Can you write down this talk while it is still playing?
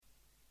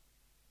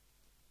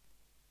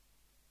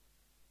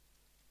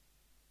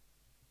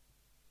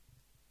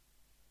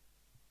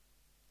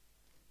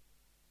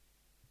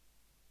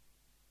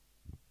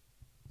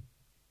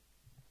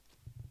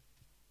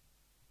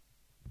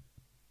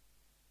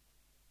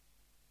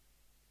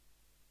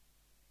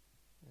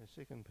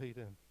2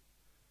 Peter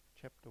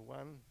chapter 1,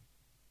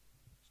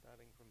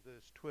 starting from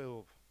verse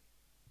 12.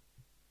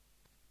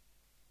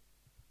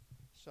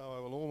 So I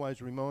will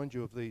always remind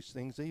you of these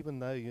things, even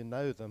though you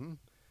know them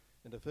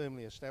and are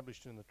firmly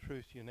established in the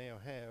truth you now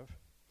have.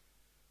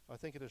 I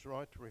think it is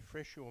right to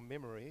refresh your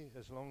memory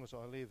as long as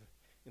I live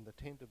in the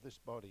tent of this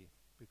body,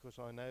 because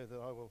I know that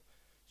I will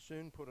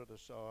soon put it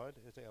aside,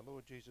 as our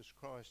Lord Jesus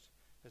Christ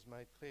has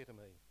made clear to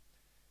me.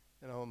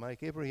 And I will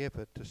make every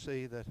effort to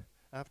see that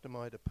after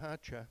my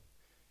departure,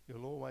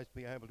 you'll always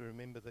be able to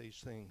remember these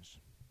things.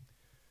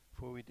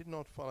 For we did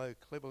not follow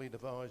cleverly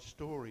devised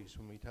stories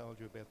when we told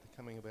you about the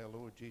coming of our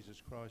Lord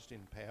Jesus Christ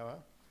in power,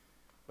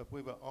 but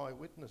we were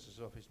eyewitnesses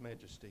of his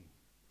majesty.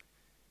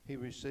 He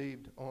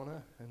received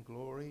honour and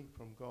glory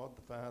from God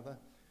the Father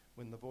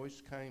when the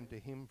voice came to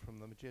him from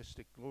the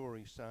majestic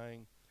glory,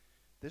 saying,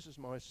 "This is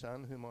my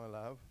Son whom I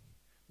love,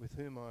 with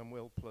whom I am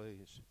well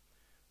pleased."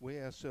 We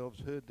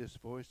ourselves heard this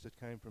voice that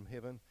came from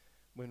heaven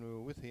when we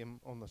were with him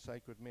on the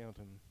sacred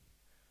mountain.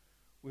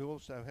 We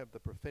also have the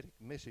prophetic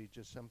message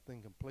as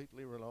something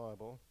completely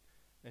reliable,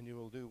 and you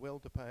will do well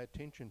to pay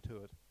attention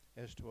to it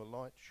as to a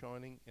light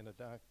shining in a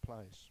dark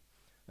place,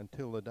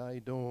 until the day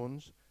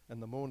dawns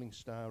and the morning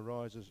star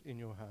rises in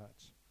your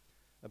hearts.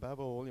 Above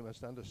all, you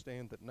must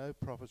understand that no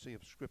prophecy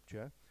of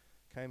Scripture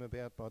came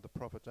about by the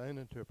prophet's own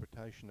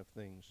interpretation of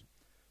things.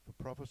 For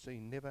prophecy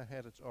never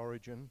had its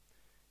origin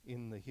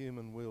in the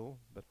human will,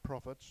 but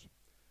prophets,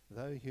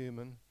 though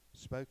human,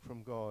 spoke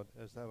from God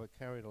as they were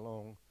carried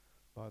along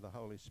by the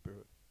Holy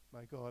Spirit.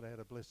 May God add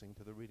a blessing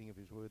to the reading of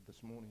his word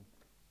this morning.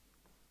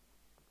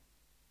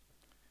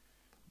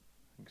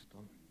 Thanks,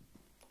 Don.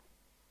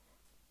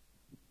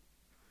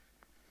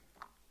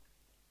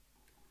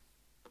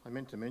 I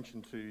meant to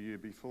mention to you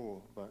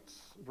before, but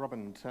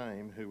Robin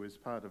Tame, who is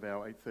part of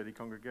our 8:30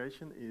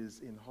 congregation, is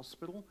in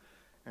hospital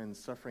and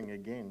suffering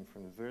again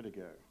from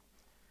vertigo.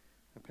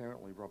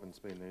 Apparently Robin's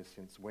been there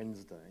since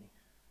Wednesday,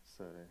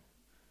 so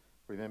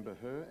remember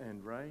her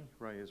and Ray.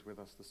 Ray is with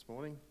us this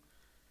morning,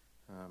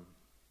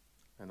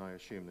 and I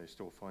assume they're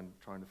still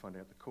trying to find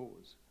out the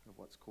cause of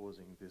what's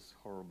causing this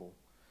horrible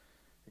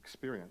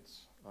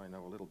experience. I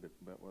know a little bit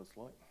about what it's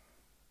like.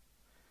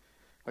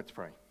 Let's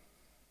pray.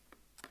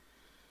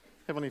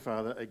 Heavenly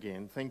Father,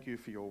 again, thank you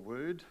for your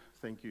word.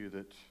 Thank you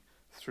that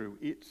through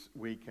it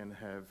we can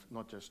have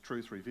not just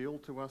truth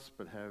revealed to us,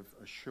 but have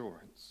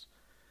assurance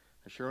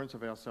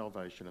of our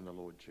salvation in the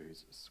Lord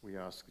Jesus. We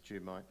ask that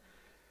you might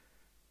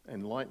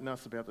enlighten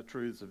us about the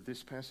truths of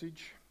this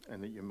passage,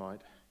 and that you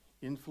might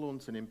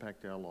influence and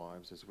impact our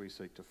lives as we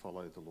seek to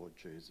follow the Lord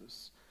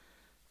Jesus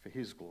for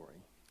his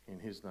glory. In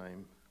his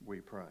name we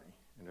pray.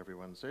 And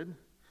everyone said?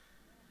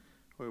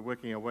 We're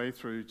working our way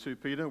through 2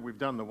 Peter. We've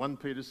done the 1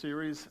 Peter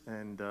series,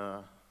 and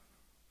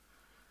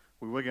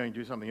we were going to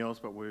do something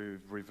else, but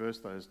we've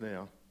reversed those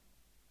now.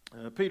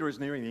 Peter is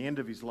nearing the end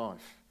of his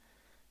life.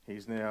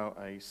 He's now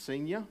a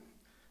senior,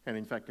 and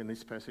in fact in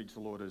this passage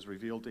the Lord has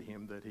revealed to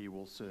him that he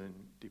will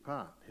soon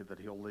depart, that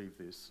he'll leave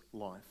this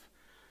life.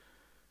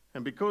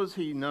 And because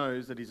he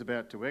knows that he's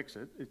about to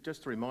exit,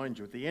 just to remind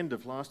you, at the end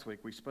of last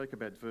week we spoke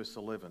about verse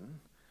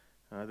 11,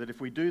 that if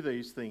we do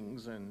these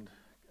things and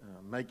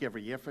make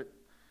every effort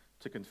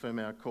to confirm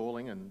our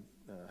calling and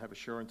have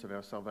assurance of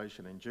our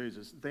salvation in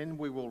Jesus, then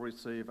we will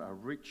receive a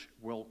rich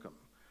welcome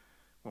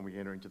when we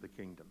enter into the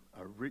kingdom.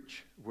 A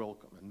rich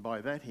welcome. And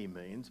by that he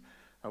means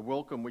a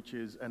welcome which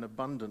is an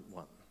abundant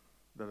one.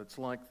 That it's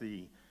like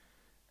the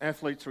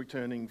athletes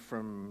returning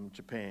from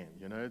Japan,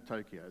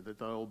 Tokyo, that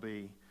there'll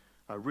be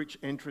a rich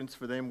entrance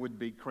for them, would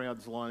be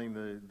crowds lining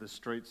the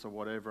streets or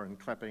whatever and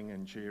clapping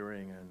and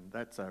cheering, and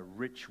that's a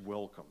rich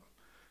welcome,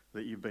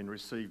 that you've been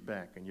received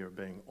back and you're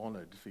being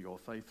honoured for your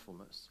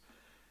faithfulness,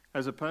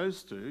 as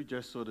opposed to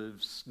just sort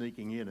of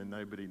sneaking in and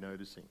nobody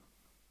noticing.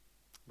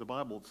 The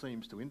Bible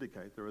seems to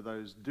indicate there are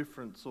those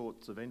different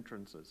sorts of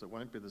entrances. It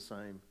won't be the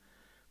same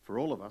for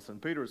all of us, and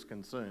Peter is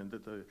concerned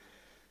that the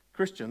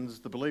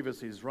Christians, the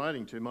believers he's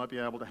writing to, might be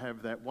able to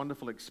have that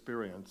wonderful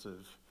experience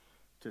of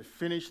to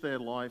finish their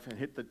life and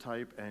hit the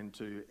tape and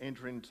to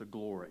enter into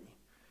glory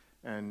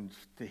and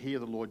to hear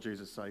the Lord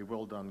Jesus say,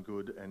 "Well done,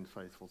 good and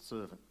faithful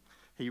servant."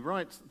 He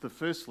writes the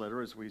first letter,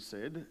 as we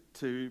said,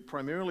 to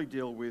primarily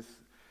deal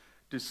with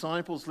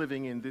disciples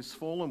living in this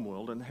fallen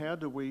world and how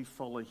do we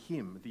follow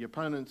him. The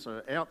opponents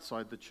are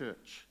outside the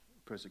church.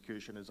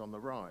 Persecution is on the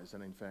rise,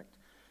 and in fact,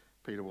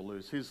 Peter will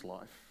lose his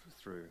life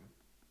through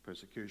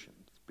persecution,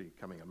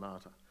 becoming a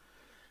martyr.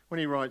 When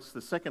he writes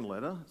the second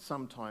letter,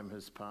 some time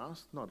has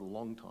passed, not a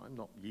long time,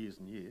 not years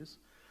and years,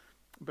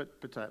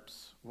 but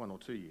perhaps 1 or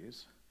 2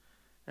 years.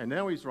 And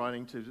now he's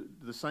writing to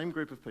the same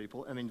group of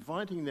people and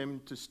inviting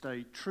them to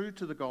stay true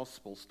to the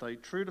gospel, stay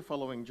true to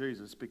following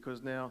Jesus,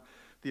 because now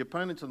the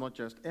opponents are not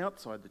just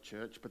outside the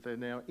church, but they're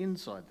now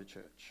inside the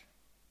church.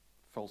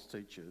 False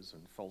teachers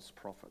and false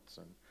prophets,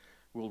 and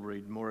we'll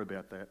read more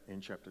about that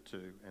in chapter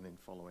 2 and in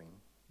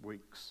following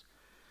weeks.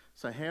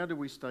 So how do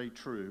we stay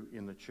true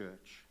in the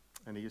church?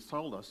 And he has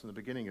told us in the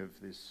beginning of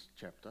this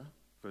chapter,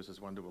 verses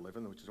 1 to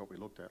 11, which is what we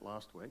looked at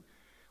last week,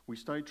 We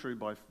stay true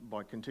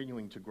by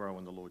continuing to grow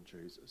in the Lord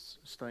Jesus,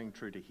 staying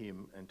true to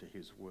him and to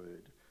his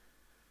word.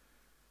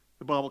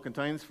 The Bible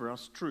contains for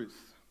us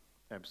truth,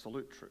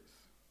 absolute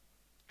truth,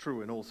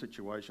 true in all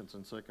situations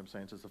and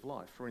circumstances of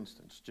life. For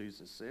instance,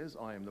 Jesus says,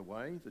 I am the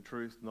way, the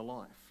truth, and the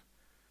life.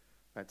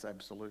 That's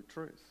absolute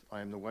truth.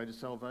 I am the way to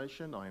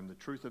salvation, I am the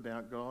truth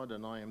about God,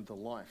 and I am the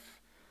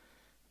life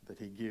that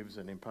he gives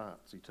and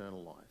imparts,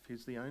 eternal life.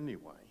 He's the only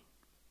way,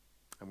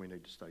 and we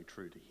need to stay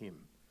true to him.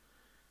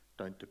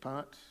 Don't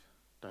depart,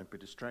 don't be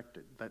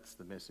distracted. That's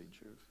the message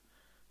of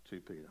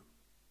 2 Peter.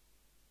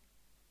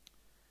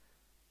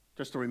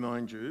 Just to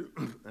remind you,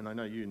 and I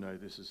know you know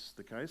this is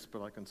the case,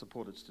 but I can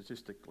support it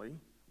statistically,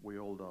 we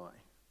all die.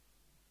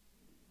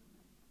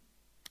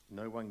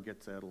 No one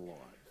gets out alive.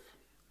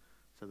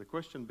 So the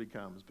question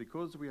becomes,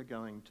 because we are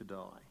going to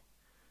die,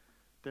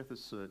 death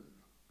is certain.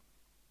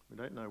 We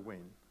don't know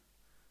when.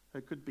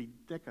 It could be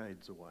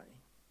decades away.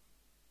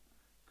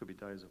 It could be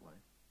days away.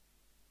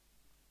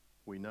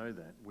 We know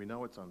that. We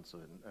know it's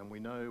uncertain. And we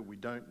know we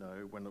don't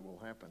know when it will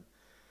happen.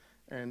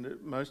 And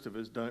most of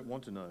us don't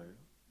want to know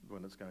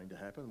when it's going to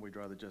happen. We'd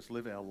rather just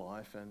live our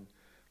life and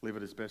live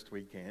it as best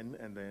we can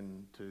and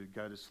then to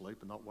go to sleep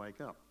and not wake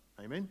up.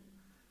 Amen?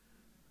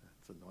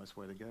 That's a nice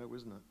way to go,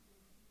 isn't it?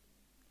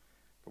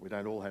 But we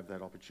don't all have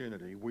that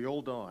opportunity. We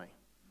all die.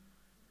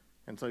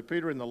 And so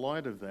Peter, in the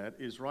light of that,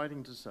 is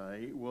writing to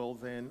say, well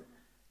then,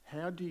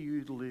 how do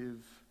you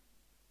live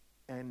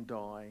and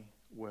die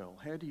well?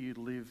 How do you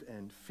live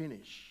and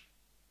finish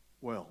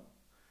well?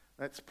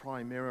 That's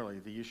primarily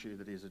the issue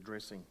that he's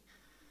addressing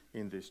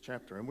in this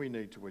chapter. And we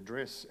need to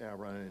address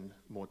our own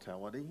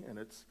mortality. And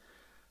it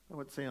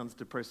sounds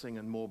depressing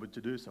and morbid to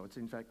do so. It's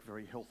in fact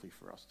very healthy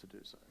for us to do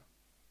so.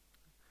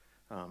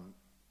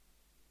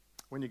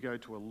 When you go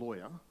to a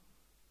lawyer,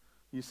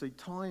 you see,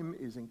 time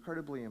is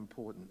incredibly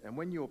important. And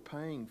when you're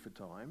paying for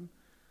time,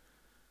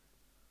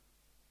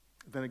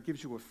 then it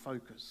gives you a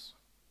focus.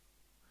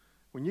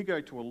 When you go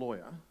to a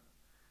lawyer,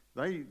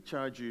 they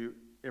charge you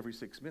every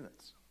 6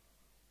 minutes.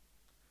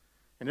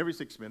 And every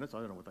 6 minutes, I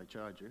don't know what they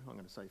charge you, I'm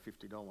going to say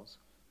 $50.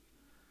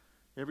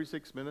 Every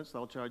 6 minutes,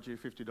 they'll charge you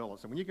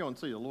 $50. And when you go and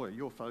see a lawyer,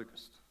 you're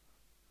focused.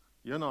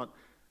 You're not,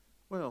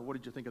 well, what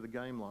did you think of the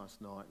game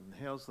last night? And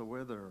how's the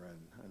weather?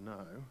 And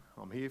no,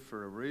 I'm here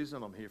for a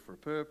reason, I'm here for a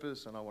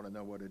purpose, and I want to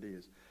know what it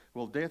is.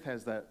 Well, death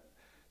has that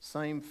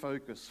same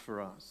focus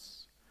for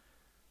us.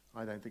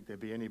 I don't think there'd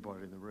be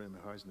anybody in the room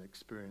who hasn't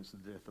experienced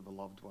the death of a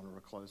loved one or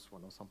a close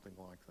one or something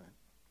like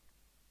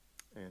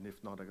that. And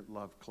if not a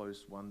loved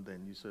close one,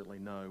 then you certainly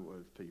know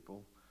of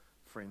people,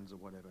 friends or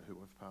whatever, who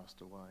have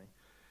passed away.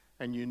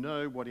 And you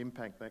know what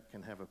impact that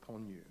can have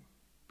upon you.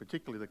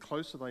 Particularly the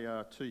closer they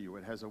are to you,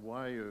 it has a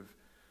way of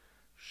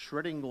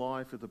shredding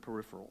life at the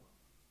peripheral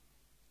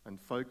and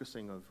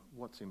focusing of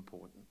what's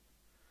important.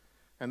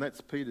 And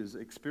that's Peter's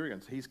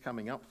experience. He's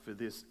coming up for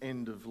this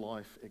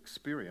end-of-life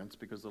experience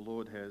because the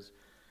Lord has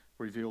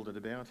revealed it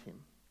about him.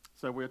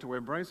 So we are to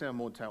embrace our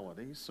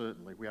mortality,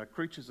 certainly. We are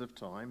creatures of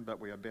time, but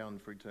we are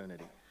bound for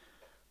eternity.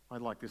 I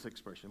like this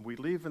expression. We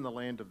live in the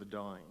land of the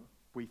dying.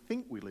 We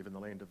think we live in the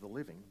land of the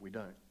living. We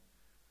don't.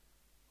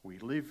 We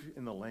live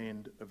in the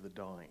land of the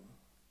dying.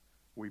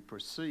 We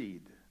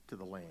proceed to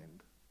the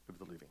land of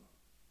the living.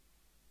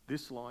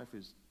 This life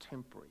is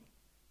temporary.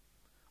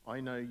 I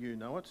know you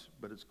know it,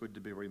 but it's good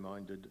to be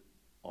reminded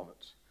of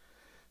it.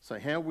 So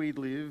how we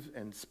live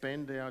and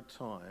spend our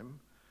time,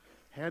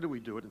 how do we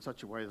do it in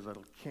such a way that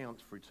it'll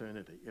count for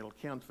eternity? It'll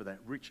count for that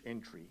rich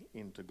entry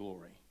into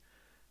glory.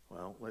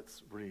 Well,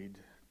 let's read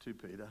 2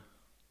 Peter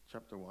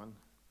chapter 1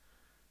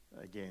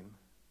 again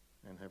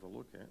and have a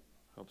look at.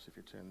 Helps if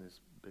you turn this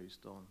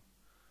beast on.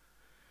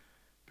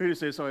 Peter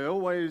says, I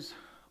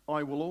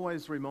will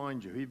always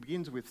remind you. He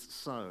begins with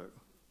so.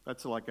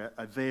 That's like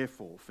a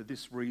therefore, for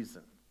this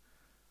reason.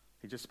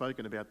 He's just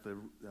spoken about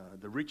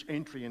the rich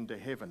entry into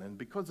heaven. And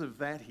because of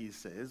that, he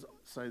says,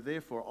 so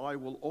therefore I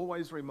will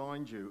always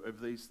remind you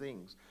of these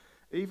things.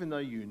 Even though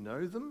you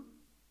know them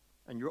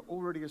and you're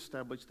already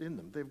established in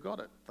them. They've got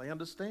it. They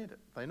understand it.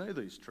 They know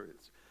these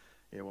truths.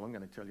 Yeah, well, I'm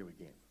going to tell you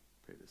again,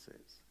 Peter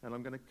says. And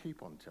I'm going to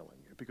keep on telling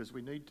you because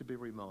we need to be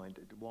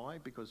reminded. Why?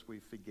 Because we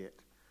forget.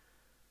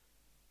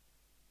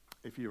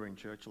 If you were in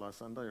church last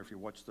Sunday or if you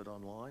watched it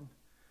online,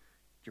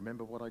 do you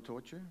remember what I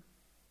taught you?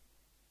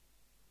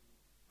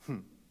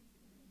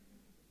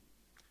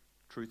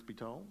 Truth be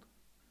told,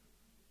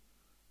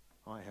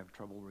 I have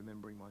trouble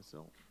remembering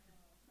myself.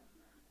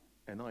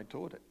 And I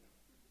taught it.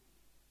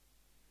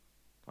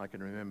 I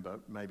can remember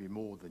maybe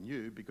more than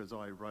you because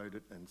I wrote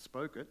it and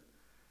spoke it.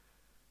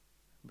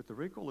 But the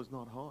recall is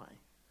not high.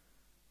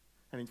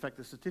 And in fact,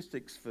 the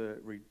statistics for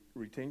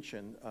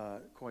retention are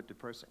quite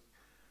depressing.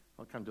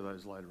 I'll come to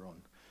those later on.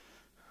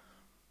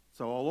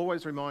 So I'll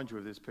always remind you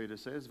of this, Peter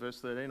says, verse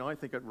 13, I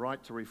think it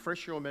right to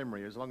refresh your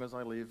memory as long as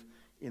I live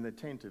in the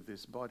tent of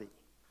this body.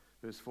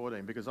 Verse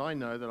 14, because I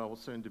know that I will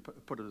soon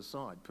put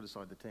aside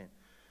the tent,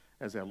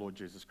 as our Lord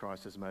Jesus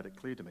Christ has made it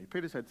clear to me.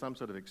 Peter's had some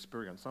sort of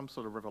experience, some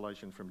sort of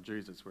revelation from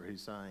Jesus where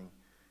he's saying,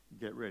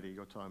 get ready,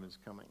 your time is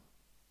coming.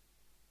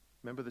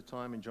 Remember the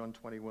time in John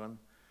 21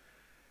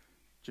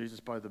 Jesus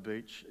by the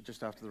beach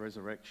just after the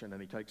resurrection,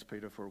 and he takes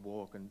Peter for a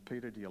walk. And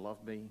Peter, do you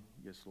love me?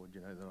 Yes, Lord,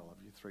 you know that I love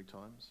you 3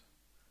 times.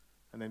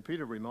 And then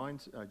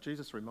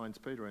Jesus reminds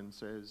Peter and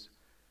says,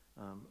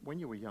 when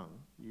you were young,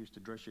 you used to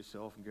dress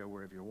yourself and go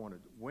wherever you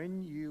wanted.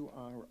 When you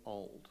are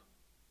old,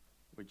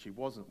 which he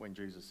wasn't when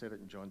Jesus said it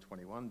in John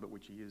 21, but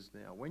which he is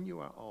now. When you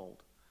are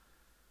old,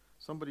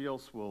 somebody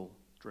else will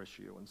dress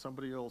you and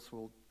somebody else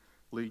will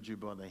lead you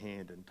by the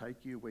hand and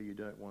take you where you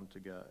don't want to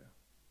go.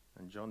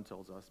 And John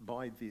tells us,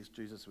 by this,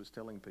 Jesus was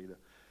telling Peter,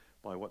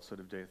 by what sort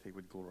of death he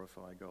would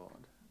glorify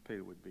God.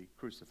 Peter would be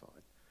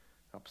crucified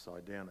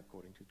upside down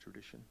according to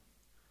tradition.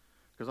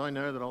 Because I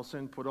know that I'll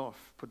soon put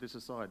this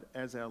aside,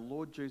 as our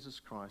Lord Jesus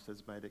Christ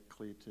has made it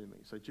clear to me.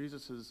 So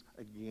Jesus has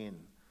again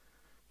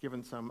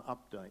given some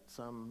update,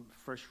 some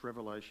fresh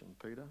revelation.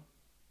 Peter,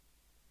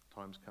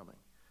 time's coming.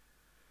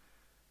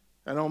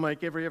 And I'll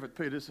make every effort,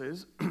 Peter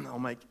says, I'll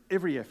make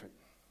every effort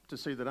to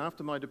see that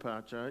after my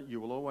departure,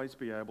 you will always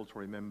be able to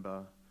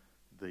remember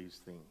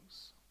these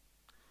things.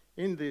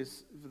 In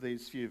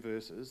these few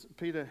verses,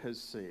 Peter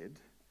has said,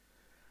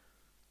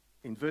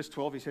 in verse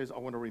 12, he says, I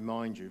want to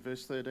remind you.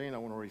 Verse 13, I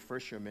want to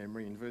refresh your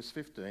memory. In verse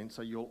 15,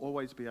 so you'll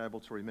always be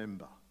able to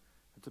remember.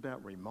 It's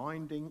about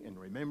reminding and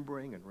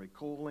remembering and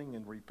recalling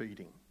and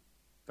repeating.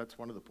 That's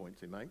one of the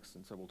points he makes,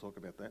 and so we'll talk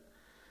about that.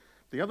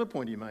 The other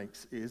point he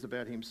makes is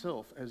about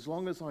himself. As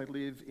long as I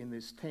live in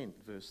this tent,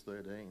 verse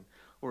 13,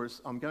 or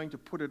as I'm going to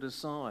put it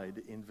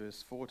aside in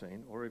verse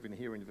 14, or even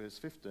here in verse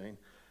 15,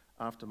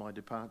 after my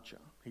departure.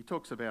 He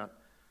talks about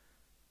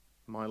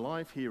my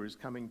life here is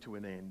coming to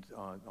an end.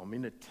 I'm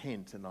in a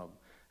tent and I'm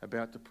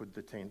about to put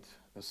the tent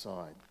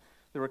aside.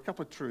 There are a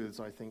couple of truths,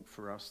 I think,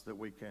 for us that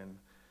we can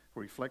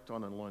reflect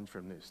on and learn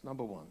from this.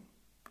 Number one,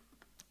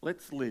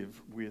 let's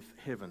live with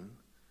heaven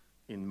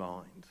in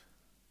mind.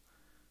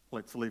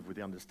 Let's live with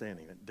the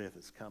understanding that death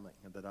is coming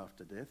and that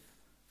after death,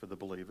 for the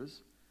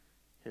believers,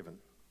 heaven.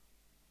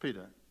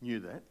 Peter knew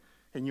that.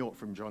 He knew it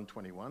from John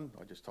 21.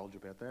 I just told you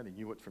about that. He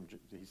knew it from,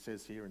 he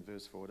says here in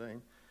verse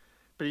 14.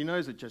 But he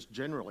knows it just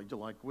generally,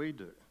 like we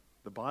do.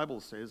 The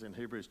Bible says in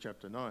Hebrews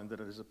chapter 9 that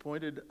it is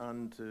appointed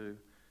unto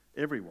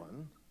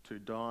everyone to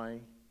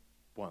die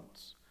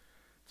once.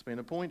 It's been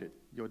appointed.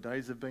 Your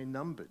days have been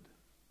numbered.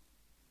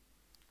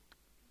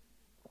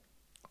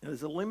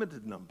 There's a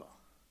limited number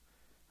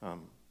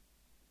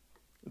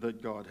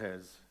that God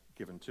has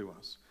given to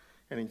us.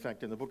 And in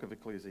fact, in the book of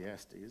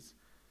Ecclesiastes,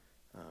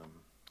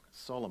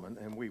 Solomon,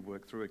 and we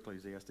worked through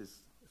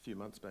Ecclesiastes a few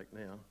months back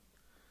now,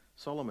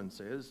 Solomon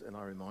says, and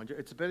I remind you,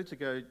 it's better to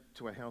go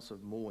to a house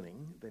of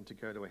mourning than to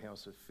go to a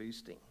house of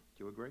feasting.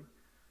 Do you agree?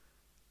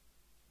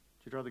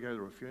 You'd rather go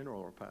to a funeral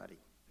or a party?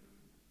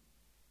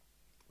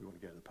 We want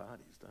to go to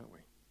parties, don't we?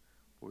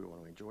 We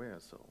want to enjoy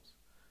ourselves.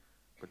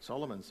 But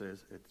Solomon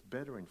says it's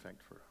better, in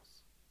fact, for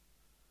us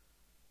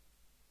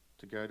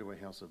to go to a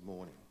house of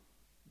mourning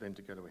than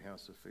to go to a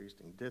house of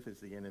feasting. Death is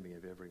the enemy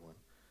of everyone.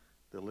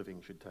 The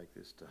living should take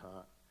this to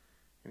heart.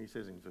 And he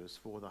says in verse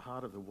 4, the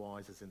heart of the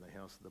wise is in the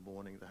house of the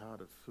mourning, the heart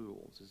of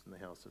fools is in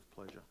the house of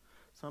pleasure.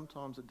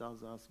 Sometimes it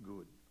does us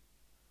good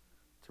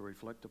to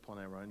reflect upon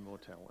our own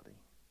mortality.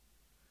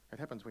 It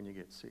happens when you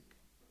get sick.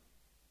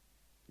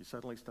 You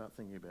suddenly start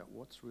thinking about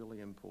what's really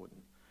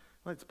important.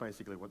 That's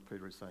basically what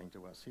Peter is saying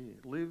to us here.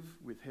 Live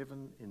with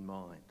heaven in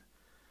mind.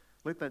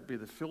 Let that be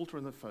the filter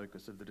and the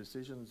focus of the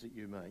decisions that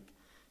you make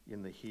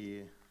in the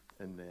here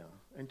and now.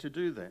 And to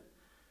do that,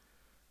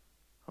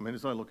 I mean,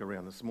 as I look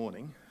around this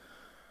morning,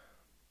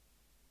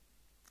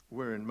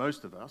 wherein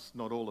most of us,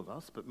 not all of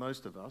us, but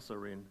most of us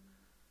are in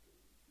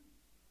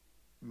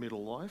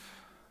middle life.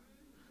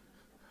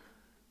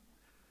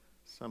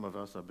 Some of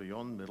us are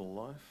beyond middle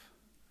life.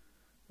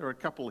 There are a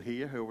couple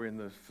here who are in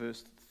the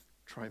first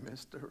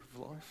trimester of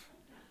life,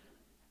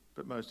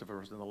 but most of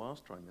us are in the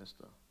last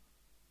trimester.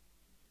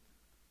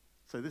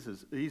 So this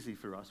is easy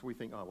for us. We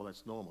think, oh, well,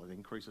 that's normal. It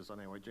increases on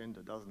our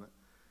agenda, doesn't it?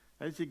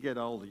 As you get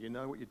older, you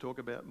know what you talk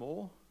about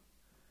more?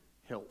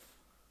 Health.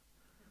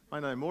 I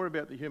know more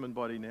about the human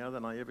body now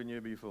than I ever knew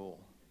before.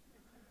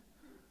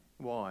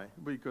 Why?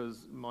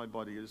 Because my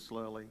body is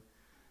slowly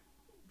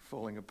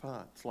falling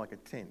apart. It's like a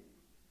tent.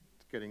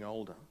 It's getting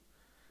older.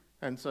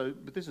 And so,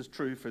 but this is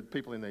true for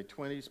people in their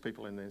 20s,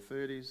 people in their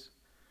 30s.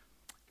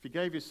 If you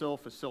gave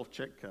yourself a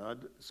self-check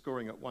card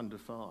scoring at 1 to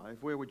 5,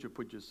 where would you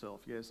put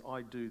yourself? Yes,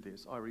 I do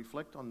this. I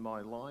reflect on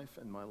my life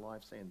and my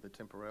life's end, the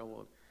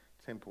temporality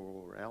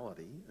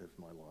of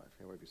my life,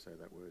 however you say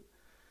that word.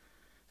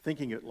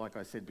 Thinking it, like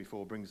I said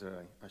before, brings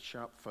a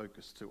sharp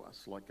focus to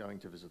us, like going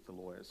to visit the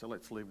lawyer. So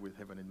let's live with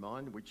heaven in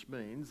mind, which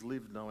means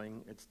live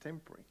knowing it's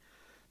temporary.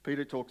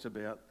 Peter talks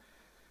about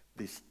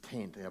this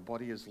tent. Our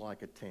body is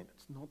like a tent.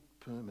 It's not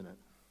permanent.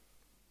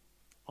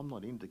 I'm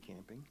not into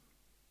camping,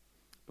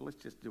 but let's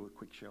just do a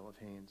quick show of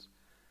hands.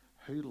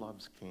 Who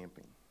loves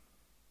camping?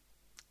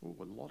 Oh,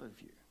 a lot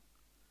of you.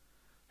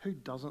 Who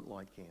doesn't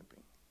like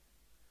camping?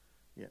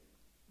 Yeah,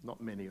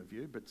 not many of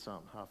you, but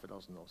some, half a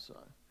dozen or so.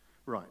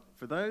 Right,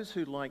 for those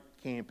who like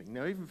camping,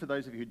 now even for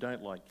those of you who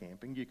don't like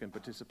camping, you can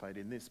participate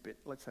in this bit.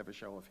 Let's have a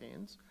show of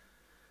hands.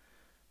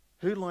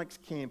 Who likes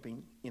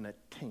camping in a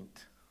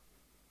tent?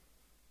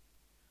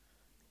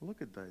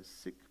 Look at those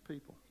sick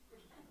people.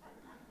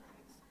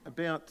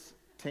 About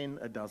 10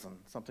 a dozen,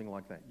 something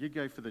like that. You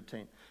go for the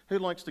tent. Who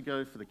likes to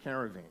go for the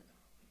caravan?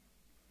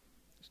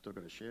 Still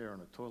got a shower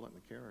and a toilet in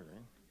the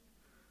caravan.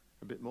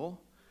 A bit more.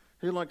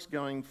 Who likes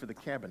going for the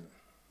cabin?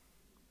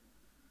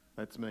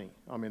 That's me.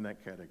 I'm in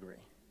that category.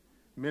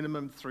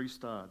 Minimum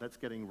 3-star. That's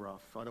getting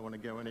rough. I don't want to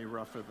go any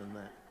rougher than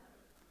that.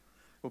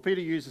 Well,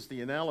 Peter uses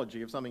the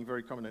analogy of something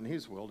very common in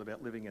his world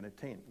about living in a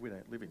tent. We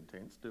don't live in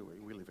tents, do we?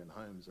 We live in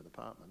homes and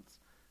apartments,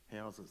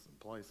 houses and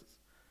places.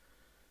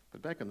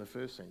 But back in the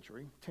first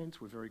century,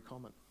 tents were very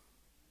common,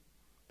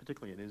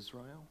 particularly in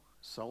Israel.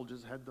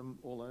 Soldiers had them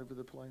all over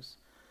the place.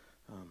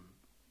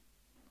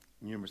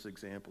 Numerous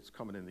examples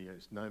common in the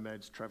East.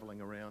 Nomads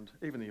travelling around.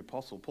 Even the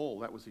Apostle Paul,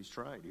 that was his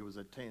trade. He was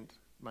a tent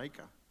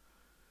maker.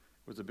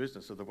 It was a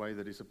business of the way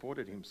that he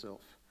supported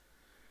himself.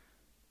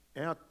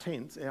 Our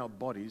tents, our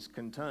bodies,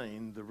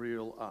 contain the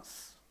real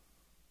us.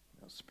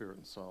 Our spirit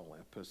and soul,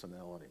 our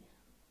personality,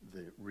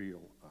 the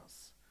real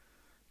us.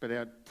 But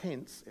our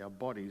tents, our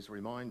bodies,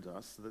 remind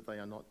us that they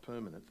are not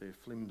permanent, they're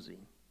flimsy.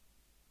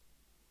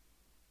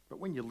 But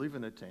when you live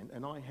in a tent,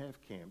 and I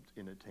have camped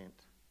in a tent,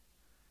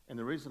 and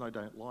the reason I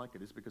don't like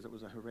it is because it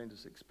was a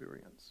horrendous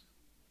experience.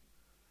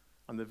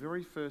 On the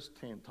very first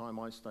time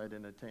I stayed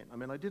in a tent, I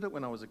mean, I did it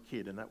when I was a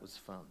kid, and that was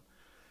fun.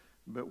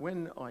 But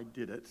when I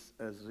did it,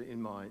 as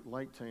in my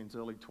late teens,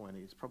 early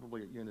 20s,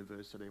 probably at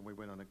university, we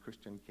went on a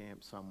Christian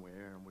camp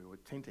somewhere, and we were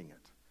tenting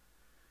it.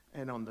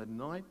 And on the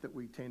night that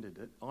we tented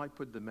it, I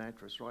put the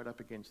mattress right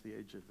up against the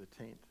edge of the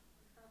tent.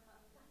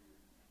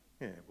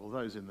 Yeah, well,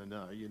 those in the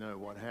know, you know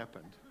what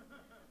happened.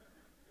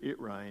 It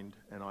rained,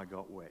 and I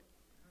got wet.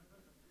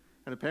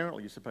 And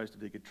apparently you're supposed to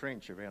dig a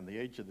trench around the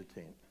edge of the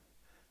tent.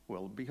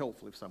 Well, it'd be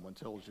helpful if someone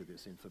tells you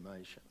this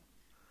information.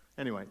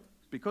 Anyway,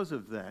 because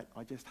of that,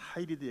 I just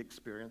hated the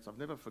experience. I've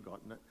never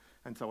forgotten it,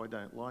 and so I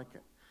don't like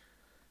it.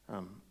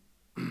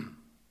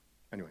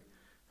 Anyway,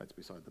 that's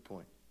beside the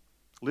point.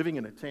 Living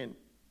in a tent,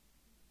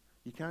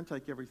 you can't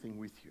take everything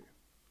with you.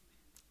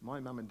 My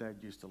mum and dad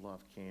used to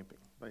love camping.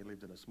 They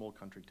lived in a small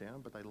country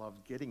town, but they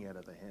loved getting out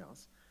of the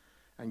house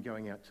and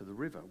going out to the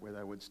river, where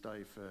they would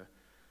stay for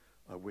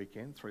a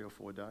weekend, 3 or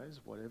 4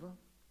 days, whatever.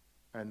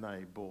 And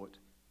they bought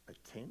a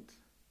tent,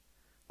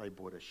 they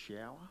bought a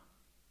shower,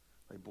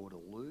 they bought a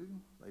loo,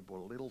 they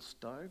bought a little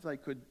stove. They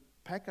could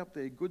pack up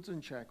their goods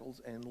and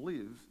shackles and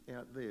live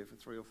out there for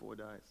 3 or 4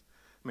 days.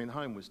 I mean,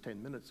 home was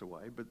 10 minutes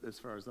away, but as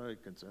far as they were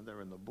concerned, they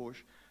were in the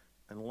bush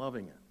and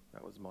loving it.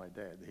 That was my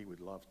dad. He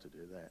would love to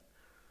do that.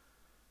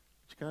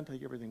 But you can't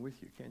take everything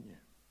with you, can you?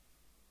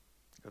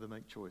 You've got to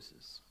make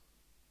choices.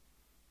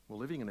 Well,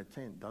 living in a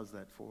tent does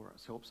that for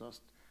us, helps us.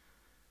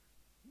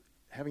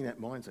 Having that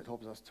mindset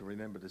helps us to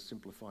remember to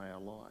simplify our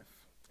life.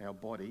 Our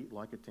body,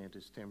 like a tent,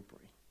 is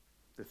temporary.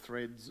 The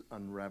threads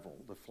unravel,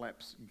 the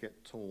flaps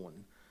get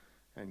torn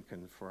and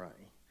can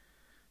fray.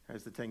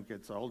 As the tent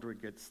gets older,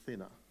 it gets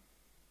thinner,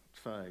 it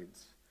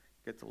fades,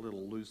 gets a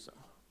little looser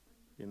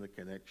in the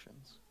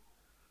connections.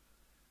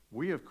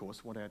 We, of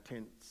course, want our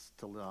tents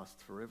to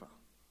last forever.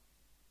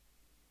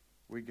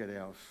 We get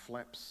our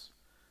flaps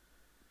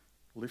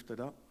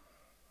lifted up.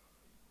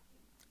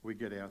 We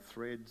get our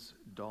threads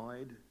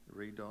dyed,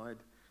 re-dyed,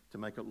 to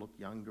make it look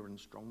younger and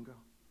stronger.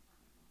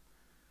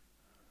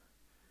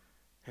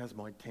 How's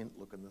my tent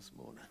looking this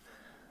morning?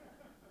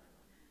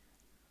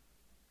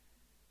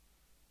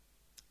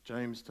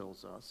 James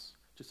tells us,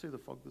 did you see the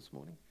fog this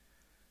morning?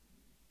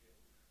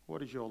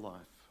 What is your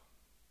life?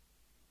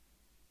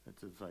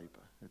 It's a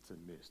vapour, it's a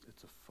mist,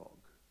 it's a fog.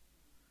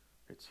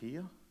 It's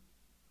here,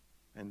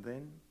 and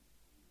then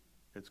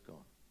it's gone.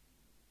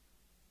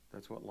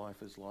 That's what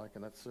life is like,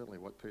 and that's certainly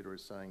what Peter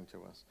is saying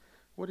to us.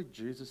 What did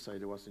Jesus say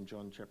to us in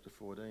John chapter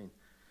 14?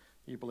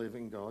 You believe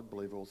in God,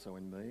 believe also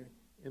in me.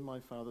 In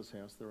my Father's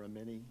house there are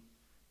many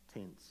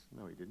tents.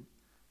 No, he didn't.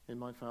 In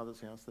my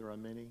Father's house there are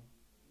many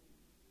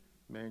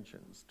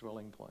mansions,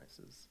 dwelling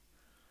places.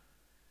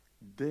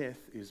 Death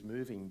is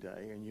moving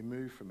day, and you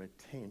move from a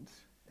tent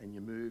and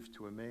you move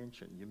to a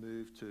mansion. You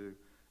move to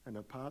an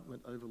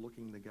apartment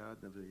overlooking the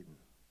Garden of Eden.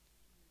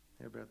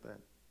 How about that?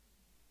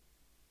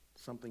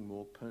 Something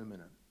more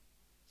permanent,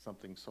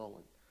 something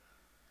solid.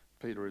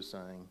 Peter is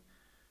saying,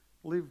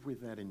 live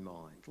with that in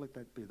mind. Let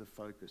that be the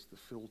focus, the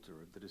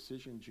filter of the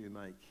decisions you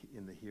make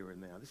in the here and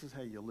now. This is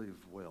how you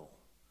live well,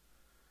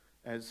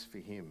 as for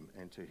him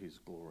and to his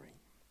glory.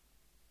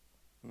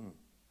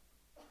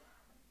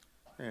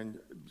 And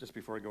just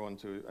before I go on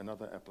to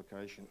another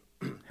application,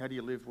 how do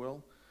you live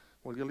well?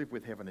 Well, you live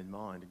with heaven in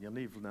mind, and you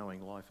live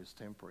knowing life is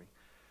temporary.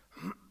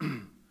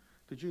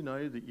 Did you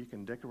know that you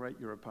can decorate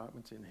your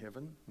apartments in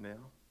heaven now?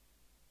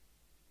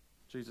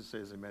 Jesus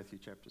says in Matthew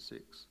chapter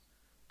 6,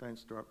 don't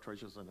store up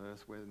treasures on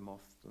earth where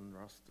moth and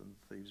rust and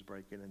thieves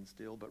break in and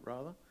steal, but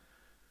rather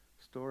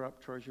store up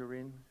treasure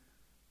in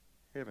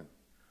heaven.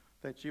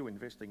 That's you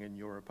investing in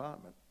your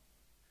apartment.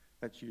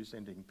 That's you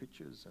sending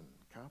pictures and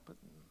carpet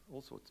and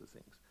all sorts of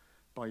things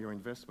by your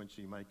investments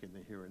you make in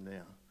the here and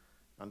now.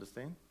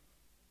 Understand?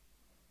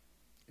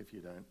 If you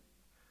don't,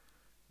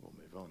 we'll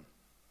move on.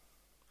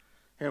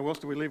 How else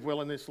do we live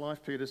well in this life?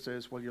 Peter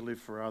says, well, you live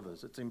for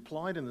others. It's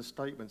implied in the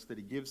statements that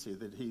he gives here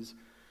that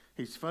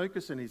his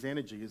focus and his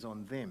energy is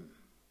on them.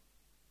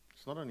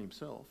 It's not on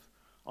himself.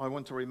 I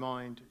want to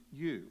remind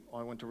you.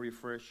 I want to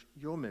refresh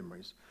your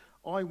memories.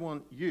 I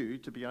want you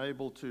to be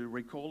able to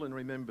recall and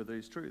remember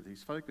these truths.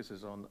 His focus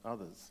is on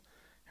others.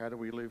 How do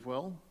we live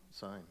well?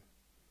 Same.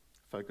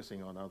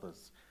 Focusing on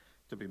others.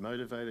 To be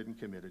motivated and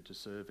committed to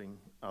serving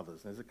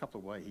others. There's a couple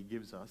of ways he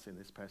gives us in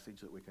this passage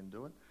that we can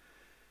do it.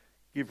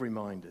 Give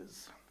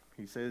reminders.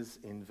 He says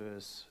in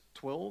verse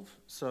 12,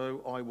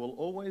 so I will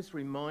always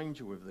remind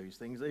you of these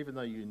things, even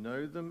though you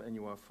know them and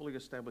you are fully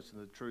established in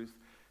the truth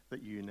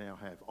that you now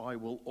have. I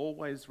will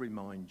always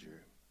remind you.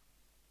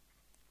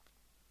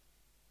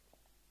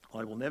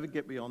 I will never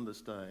get beyond the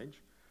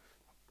stage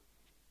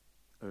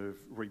of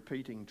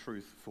repeating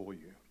truth for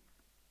you.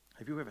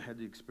 Have you ever had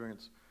the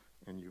experience,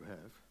 and you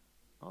have?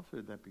 I've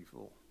heard that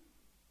before.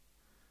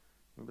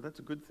 But that's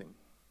a good thing.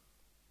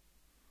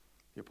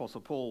 The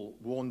Apostle Paul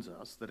warns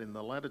us that in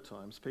the latter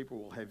times,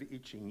 people will have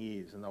itching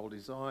ears and they will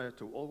desire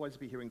to always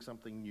be hearing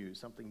something new,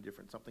 something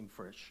different, something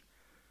fresh,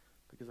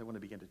 because they want to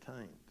be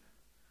entertained.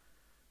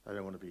 They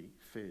don't want to be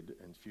fed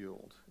and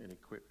fueled and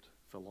equipped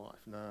for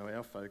life. No,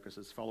 our focus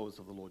as followers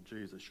of the Lord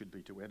Jesus should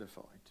be to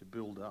edify, to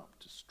build up,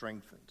 to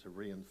strengthen, to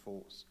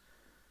reinforce.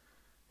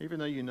 Even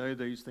though you know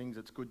these things,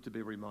 it's good to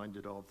be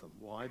reminded of them.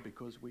 Why?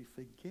 Because we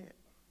forget.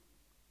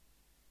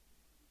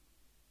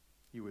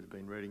 You would have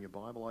been reading your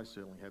Bible. I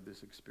certainly have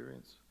this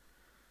experience.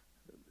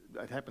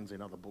 It happens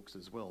in other books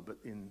as well, but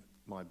in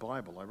my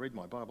Bible, I read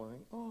my Bible and I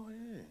think, oh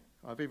yeah,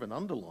 I've even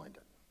underlined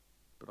it,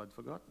 but I'd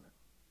forgotten it.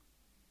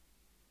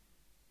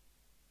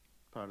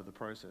 Part of the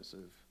process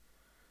of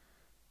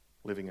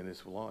living in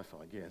this life,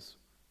 I guess.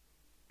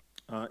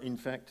 In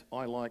fact,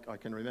 I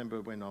can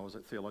remember when I was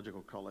at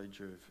Theological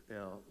College of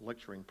our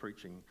lecturing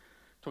preaching,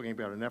 talking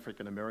about an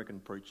African American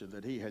preacher,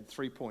 that he had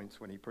 3 points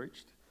when he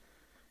preached.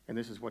 And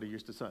this is what he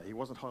used to say. He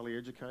wasn't highly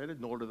educated,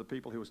 nor do the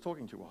people he was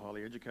talking to were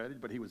highly educated,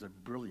 but he was a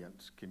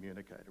brilliant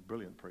communicator,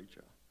 brilliant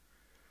preacher.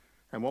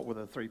 And what were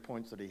the 3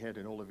 points that he had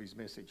in all of his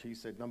message? He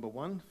said, number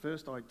one,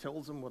 first I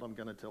tells them what I'm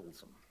going to tell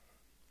them.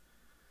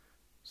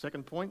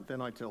 Second point,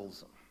 then I tells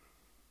them.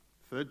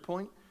 Third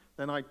point,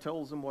 then I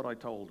tells them what I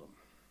told them.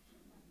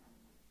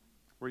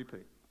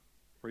 Repeat.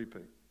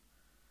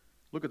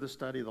 Look at the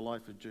study of the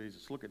life of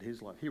Jesus. Look at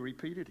his life. He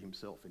repeated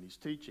himself in his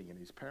teaching, in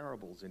his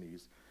parables, in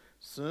his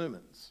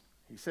sermons.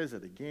 He says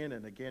it again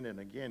and again and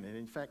again. And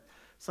in fact,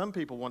 some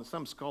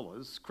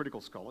scholars,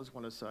 critical scholars,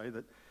 want to say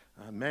that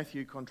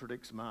Matthew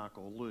contradicts Mark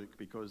or Luke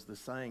because the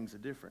sayings are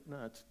different.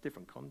 No, it's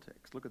different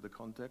context. Look at the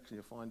context and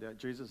you'll find out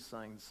Jesus is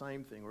saying the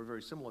same thing or a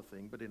very similar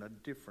thing, but in a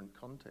different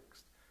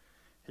context.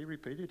 He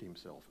repeated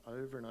himself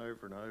over and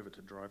over and over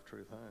to drive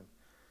truth home.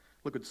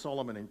 Look at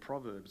Solomon in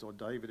Proverbs or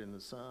David in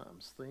the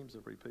Psalms. Themes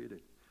are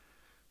repeated.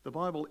 The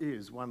Bible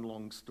is one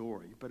long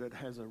story, but it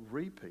has a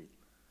repeat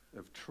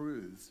of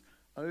truths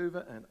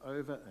over and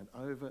over and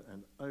over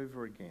and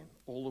over again,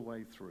 all the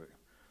way through.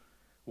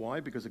 Why?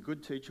 Because a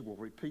good teacher will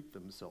repeat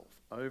themselves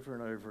over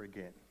and over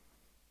again.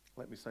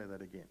 Let me say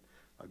that again.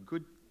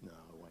 No,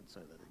 I won't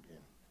say that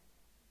again.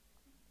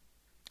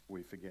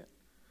 We forget.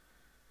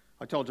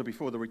 I told you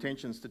before, the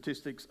retention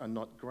statistics are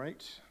not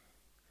great.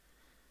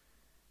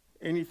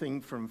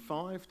 Anything from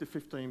 5 to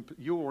 15,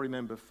 you will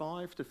remember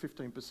 5 to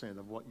 15%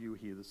 of what you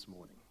hear this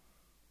morning.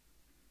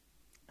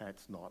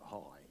 That's not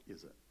high,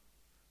 is it?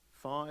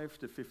 5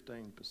 to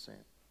 15%.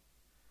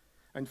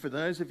 And for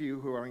those of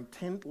you who are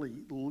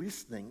intently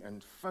listening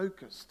and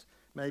focused,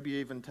 maybe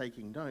even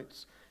taking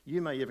notes,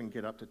 you may even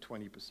get up to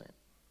 20%.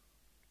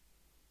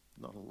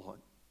 Not a lot.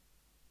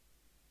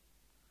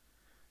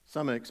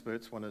 Some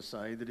experts want to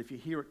say that if you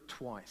hear it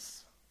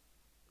twice,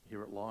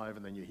 hear it live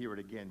and then you hear it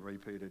again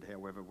repeated,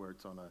 however, where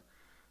it's on a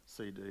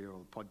CD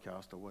or a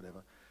podcast or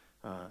whatever,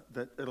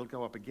 that it'll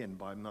go up again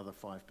by another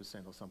 5%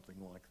 or something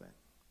like that.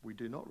 We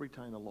do not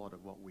retain a lot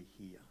of what we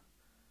hear.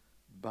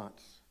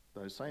 But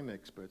those same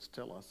experts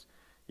tell us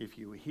if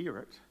you hear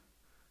it,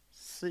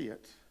 see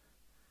it,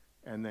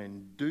 and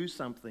then do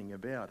something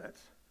about it,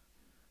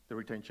 the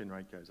retention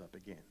rate goes up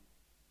again.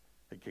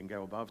 It can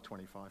go above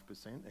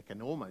 25%. It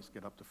can almost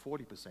get up to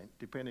 40%,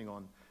 depending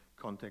on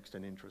context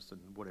and interest and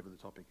whatever the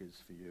topic is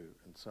for you,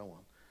 and so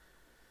on.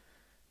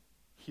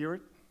 Hear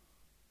it,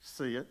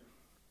 see it,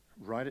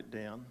 write it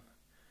down,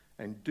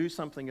 and do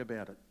something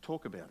about it.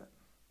 Talk about it.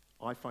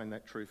 I find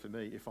that true for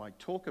me. If I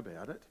talk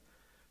about it,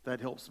 that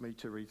helps me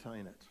to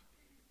retain it.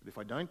 But if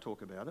I don't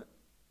talk about it,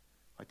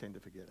 I tend to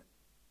forget it.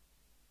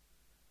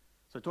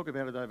 So talk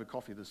about it over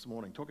coffee this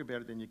morning. Talk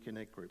about it in your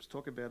Connect groups.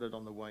 Talk about it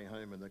on the way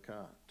home in the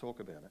car. Talk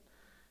about it.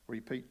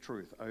 Repeat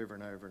truth over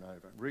and over and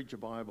over. Read your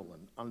Bible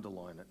and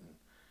underline it and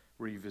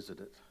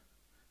revisit it.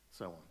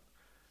 So on.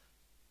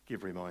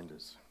 Give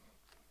reminders.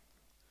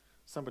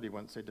 Somebody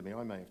once said to me,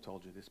 I may have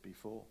told you this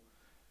before,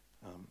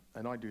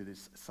 and I do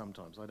this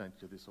sometimes. I don't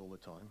do this all the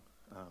time.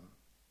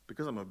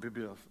 Because I'm a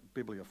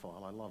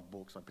bibliophile, I love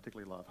books. I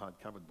particularly love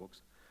hard-covered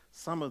books.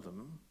 Some of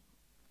them,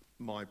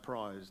 my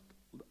prized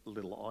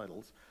little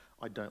idols,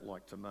 I don't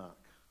like to mark.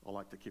 I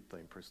like to keep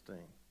them pristine.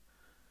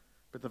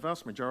 But the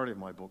vast majority of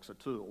my books are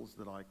tools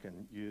that I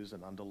can use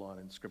and underline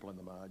and scribble in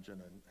the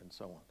margin and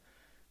so on.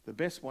 The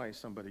best way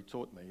somebody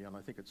taught me, and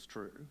I think it's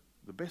true,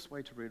 the best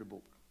way to read a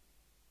book,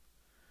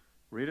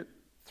 read it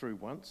through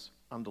once,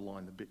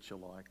 underline the bits you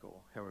like or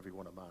however you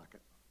want to mark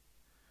it.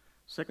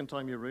 Second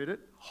time you read it,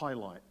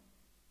 highlight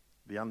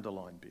the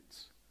underlined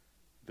bits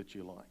that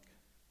you like.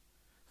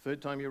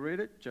 Third time you read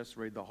it, just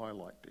read the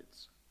highlight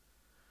bits.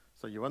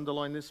 So you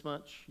underline this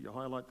much, you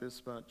highlight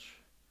this much,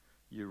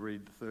 you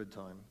read the third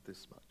time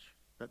this much.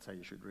 That's how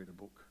you should read a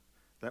book.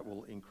 That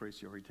will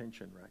increase your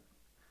retention rate.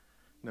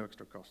 No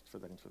extra cost for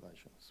that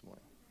information this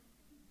morning.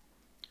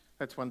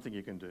 That's one thing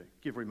you can do,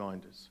 give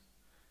reminders,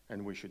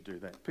 and we should do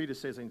that. Peter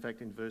says, in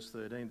fact, in verse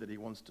 13, that he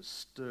wants to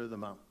stir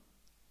them up.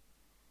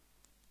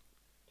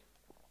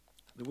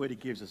 The word he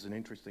gives is an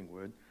interesting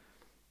word,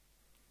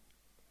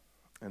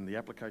 and the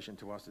application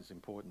to us is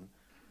important.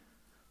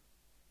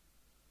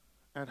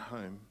 At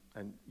home,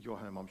 and your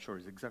home I'm sure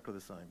is exactly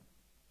the same,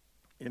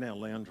 in our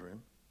lounge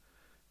room,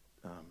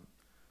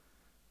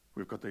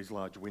 we've got these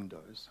large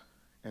windows,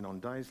 and on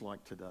days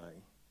like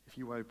today, if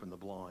you open the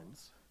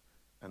blinds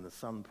and the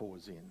sun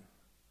pours in,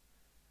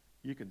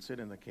 you can sit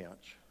on the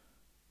couch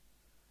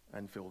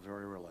and feel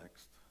very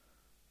relaxed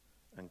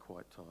and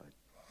quite tired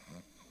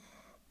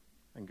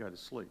and go to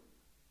sleep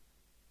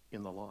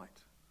in the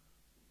light.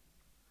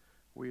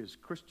 We as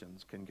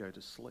Christians can go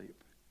to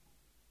sleep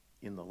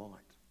in the light.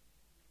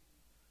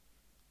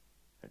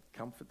 It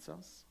comforts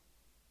us.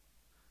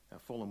 Our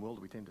fallen world,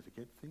 we tend to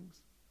forget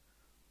things.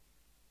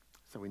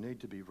 So we need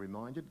to be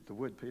reminded. The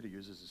word Peter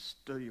uses is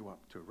stir you up,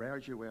 to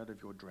rouse you out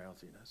of your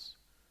drowsiness,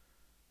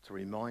 to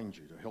remind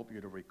you, to help you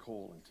to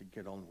recall and to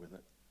get on with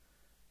it.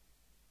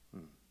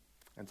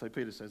 And so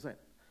Peter says that.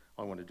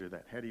 I want to do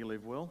that. How do you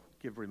live well?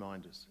 Give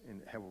reminders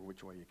in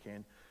which way you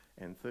can.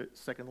 And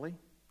secondly,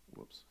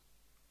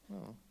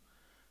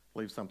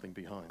 leave something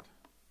behind.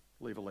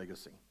 Leave a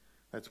legacy.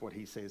 That's what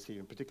he says here,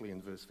 and particularly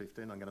in verse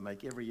 15. I'm going to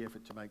make every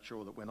effort to make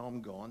sure that when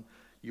I'm gone,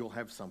 you'll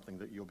have something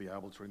that you'll be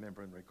able to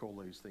remember and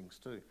recall these things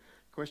too.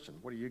 Question,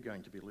 what are you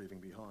going to be leaving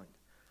behind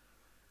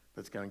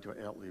that's going to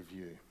outlive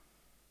you?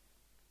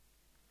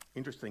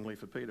 Interestingly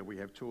for Peter, we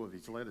have two of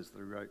his letters that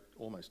he wrote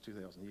almost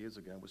 2,000 years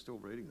ago, and we're still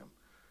reading them.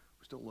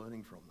 We're still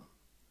learning from them.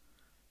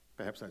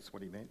 Perhaps that's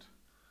what he meant.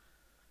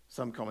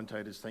 Some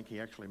commentators think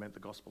he actually meant the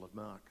Gospel of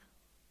Mark,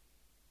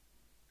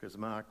 because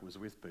Mark was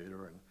with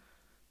Peter, and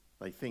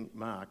they think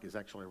Mark is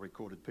actually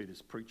recorded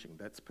Peter's preaching.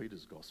 That's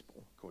Peter's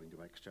Gospel, according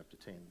to Acts chapter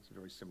 10. It's a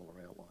very similar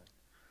outline.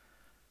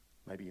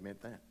 Maybe he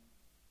meant that.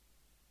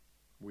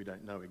 We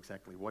don't know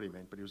exactly what he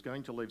meant, but he was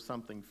going to leave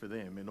something for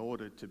them in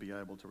order to be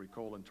able to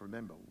recall and to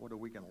remember. What are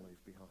we going to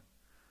leave behind?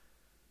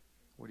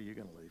 What are you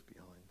going to leave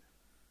behind?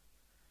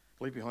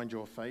 Leave behind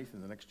your faith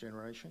in the next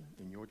generation,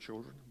 in your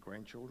children,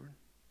 grandchildren.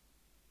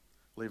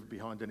 Leave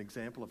behind an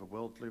example of a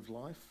well-lived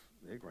life.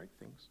 They're great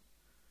things.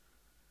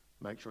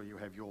 Make sure you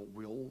have your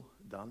will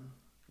done.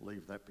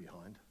 Leave that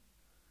behind.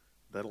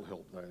 That'll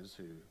help those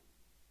who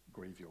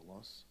grieve your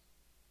loss.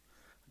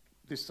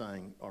 This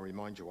saying, I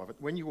remind you of it.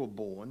 When you were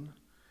born,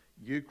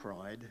 you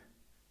cried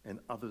and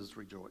others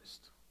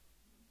rejoiced.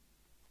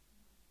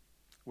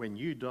 When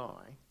you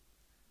die,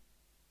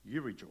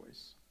 you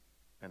rejoice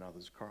and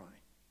others cry.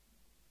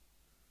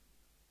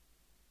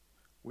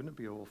 Wouldn't it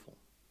be awful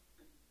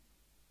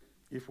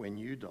if when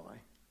you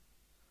die,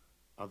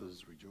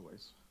 others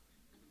rejoice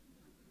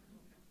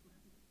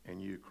and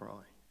you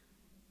cry?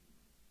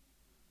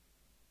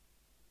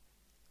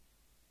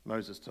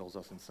 Moses tells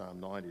us in Psalm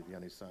 90, the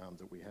only psalm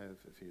that we have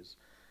of his,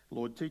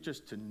 Lord, teach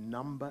us to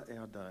number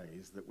our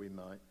days that we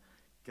might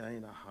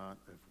gain a heart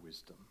of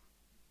wisdom.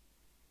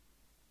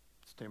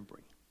 It's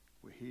temporary.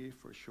 We're here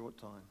for a short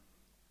time.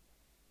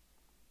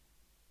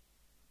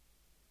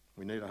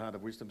 We need a heart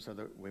of wisdom so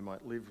that we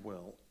might live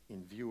well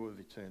in view of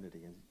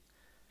eternity and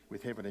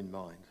with heaven in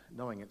mind,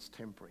 knowing it's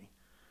temporary.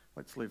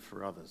 Let's live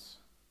for others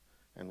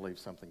and leave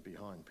something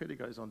behind. Peter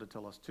goes on to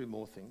tell us two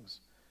more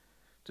things: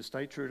 to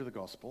stay true to the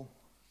gospel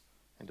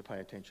and to pay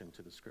attention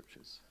to the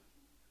scriptures.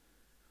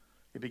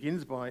 He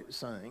begins by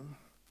saying,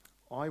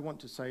 I want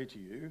to say to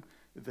you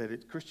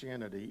that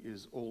Christianity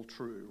is all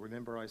true.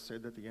 Remember I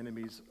said that the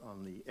enemies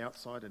on the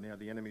outside are now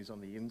the enemies on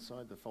the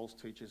inside, the false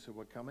teachers who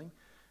are coming,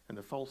 and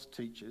the false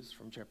teachers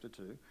from chapter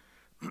 2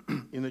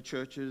 in the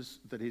churches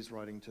that he's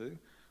writing to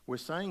were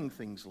saying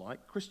things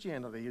like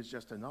Christianity is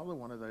just another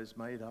one of those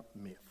made-up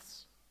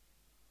myths.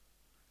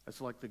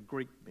 It's like the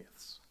Greek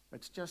myths.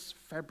 It's just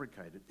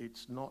fabricated.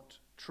 It's not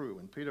true.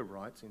 And Peter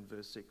writes in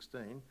verse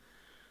 16,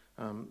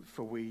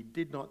 for we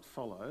did not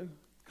follow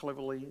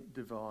cleverly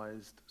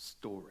devised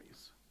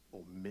stories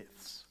or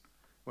myths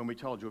when we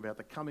told you about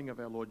the coming of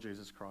our Lord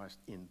Jesus Christ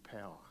in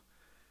power,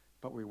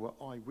 but we were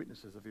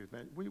eyewitnesses of his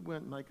man. We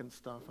weren't making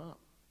stuff up.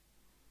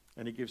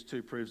 And he gives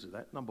two proofs of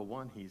that. Number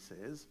one, he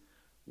says,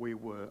 we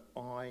were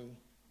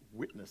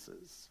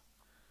eyewitnesses.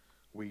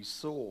 We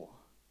saw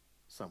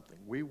something.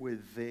 We were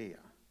there.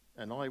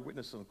 An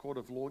eyewitness in the court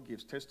of law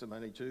gives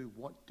testimony to,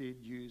 what did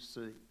you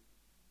see?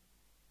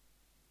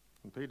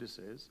 And Peter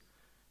says,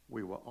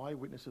 we were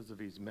eyewitnesses of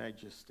his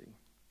majesty.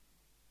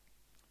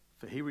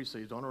 For he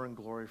received honour and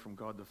glory from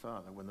God the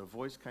Father when the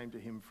voice came to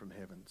him from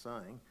heaven,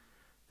 saying,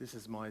 This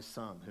is my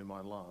Son, whom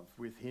I love.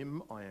 With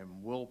him I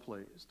am well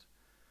pleased.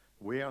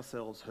 We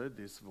ourselves heard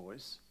this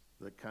voice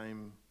that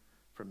came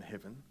from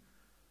heaven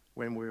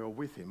when we were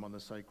with him on the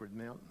sacred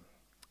mountain.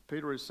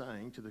 Peter is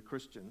saying to the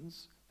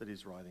Christians that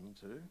he's writing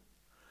to,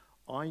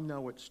 I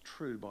know it's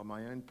true by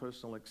my own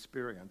personal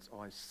experience.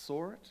 I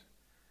saw it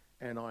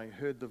and I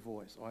heard the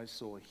voice. I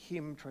saw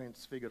him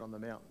transfigured on the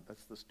mountain.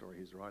 That's the story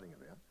he's writing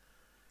about.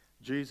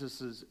 Jesus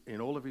is in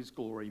all of his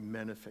glory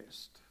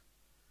manifest.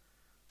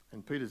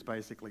 And Peter's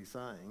basically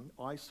saying,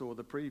 I saw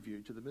the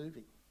preview to the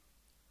movie.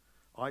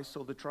 I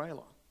saw the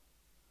trailer.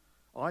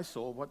 I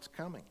saw what's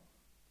coming.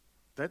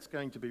 That's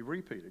going to be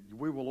repeated.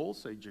 We will all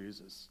see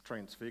Jesus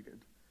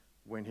transfigured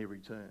when he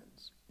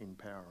returns in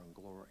power and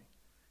glory.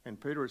 And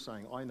Peter is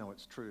saying, I know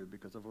it's true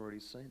because I've already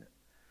seen it.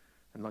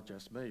 And not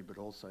just me, but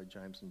also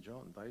James and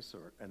John. They saw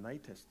it and they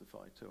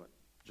testify to it,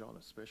 John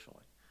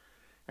especially.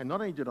 And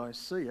not only did I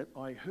see it,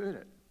 I heard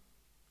it.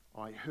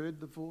 I heard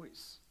the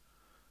voice.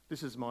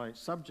 This is my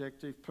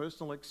subjective,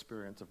 personal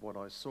experience of what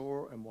I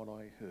saw and what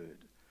I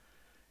heard.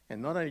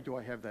 And not only do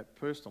I have that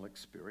personal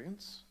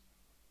experience,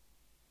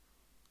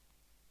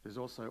 there's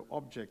also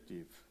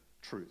objective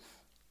truth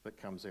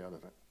that comes out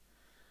of it.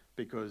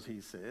 Because he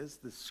says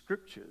the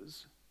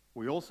scriptures,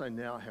 we also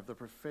now have the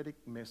prophetic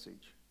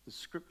message, the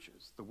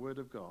scriptures, the word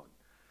of God,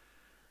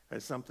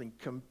 as something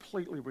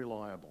completely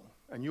reliable.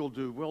 And you'll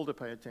do well to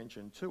pay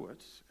attention to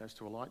it as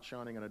to a light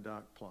shining in a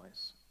dark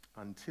place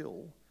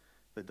until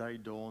the day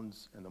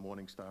dawns and the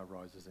morning star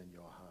rises in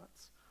your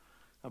hearts.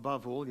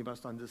 Above all, you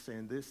must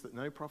understand this, that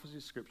no prophecy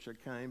of scripture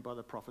came by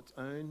the prophet's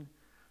own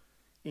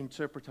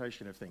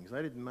interpretation of things.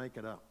 They didn't make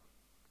it up.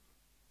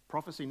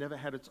 Prophecy never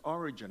had its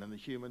origin in the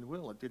human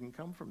will. It didn't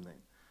come from them.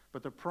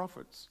 But the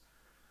prophets,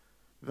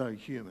 though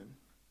human,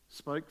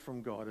 spoke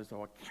from God as they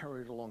were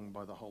carried along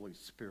by the Holy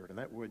Spirit. And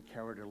that word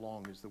carried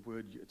along is the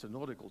word, it's a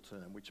nautical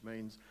term, which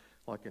means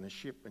like in a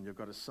ship and you've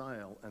got a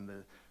sail and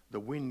the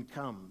wind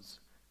comes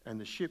and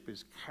the ship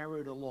is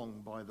carried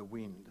along by the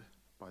wind,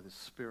 by the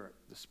Spirit.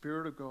 The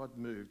Spirit of God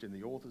moved in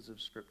the authors of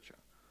Scripture.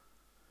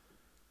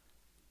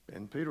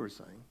 And Peter is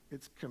saying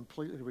it's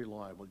completely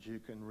reliable. You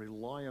can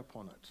rely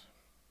upon it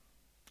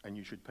and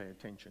you should pay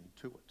attention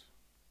to it.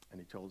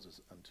 And he tells us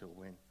until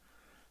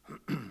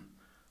when.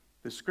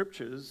 The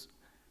Scriptures,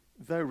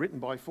 though written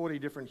by 40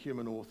 different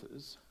human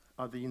authors,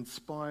 are the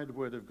inspired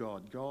word of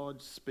God. God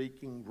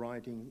speaking,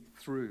 writing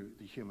through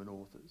the human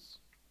authors.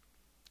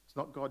 It's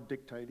not God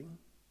dictating.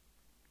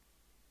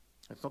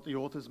 It's not the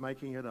authors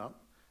making it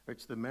up.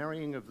 It's the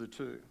marrying of the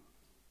two.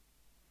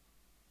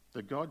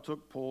 That God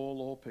took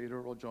Paul or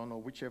Peter or John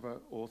or whichever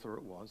author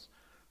it was,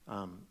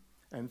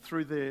 and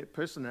through their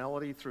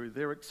personality, through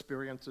their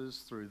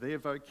experiences, through their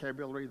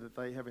vocabulary that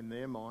they have in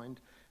their mind,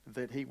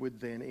 that he would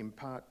then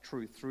impart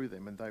truth through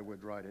them and they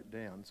would write it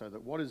down. So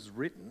that what is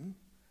written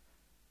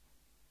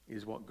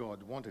is what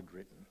God wanted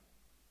written,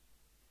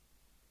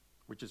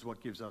 which is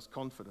what gives us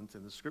confidence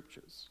in the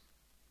Scriptures.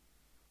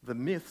 The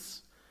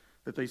myths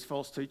that these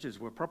false teachers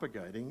were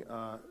propagating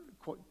are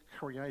quite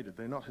created.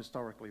 They're not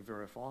historically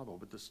verifiable,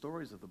 but the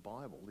stories of the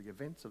Bible, the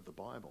events of the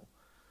Bible,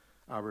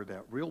 are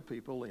about real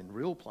people in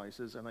real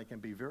places, and they can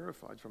be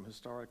verified from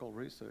historical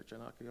research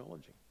and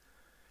archaeology.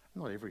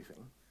 Not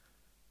everything,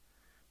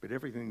 but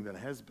everything that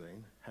has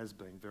been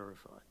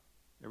verified.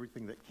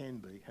 Everything that can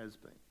be has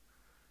been.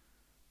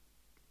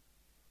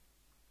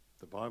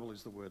 The Bible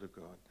is the Word of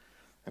God.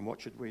 And what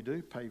should we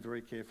do? Pay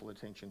very careful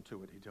attention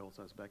to it, he tells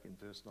us back in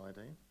verse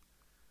 19.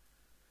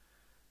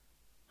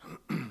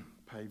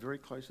 Pay very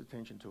close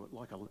attention to it,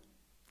 like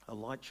a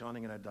light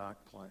shining in a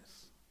dark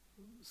place.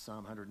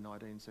 Psalm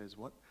 119 says,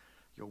 what?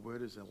 Your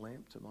word is a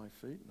lamp to my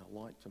feet and a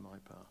light to my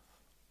path.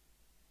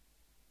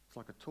 It's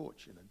like a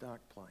torch in a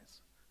dark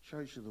place.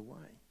 Shows you the way.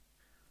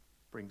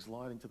 Brings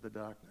light into the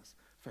darkness.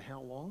 For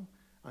how long?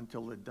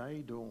 Until the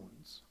day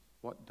dawns.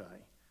 What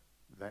day?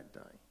 That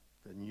day.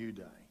 The new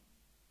day.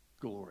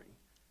 Glory.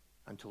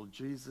 Until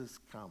Jesus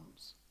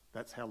comes.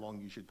 That's how long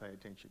you should pay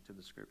attention to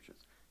the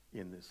Scriptures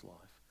in this life.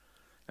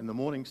 And the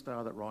morning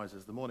star that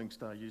rises, the morning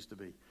star used to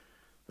be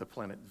the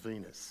planet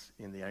Venus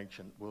in the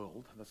ancient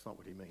world. That's not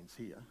what he means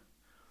here.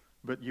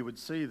 But you would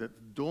see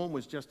that dawn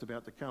was just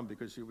about to come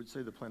because you would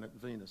see the planet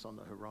Venus on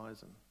the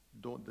horizon.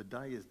 Dawn, the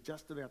day is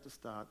just about to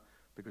start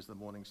because the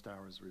morning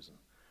star has risen.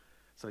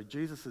 So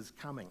Jesus is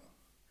coming.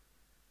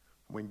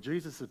 When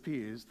Jesus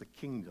appears, the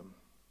kingdom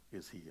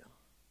is here.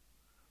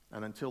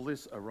 And until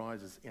this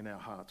arises in our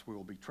hearts, we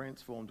will be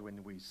transformed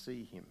when we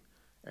see him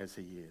as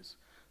he is.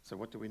 So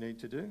what do we need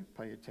to do?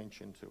 Pay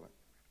attention to it.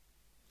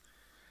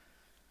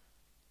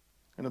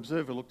 An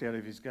observer looked out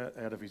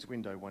of his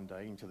window one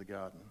day into the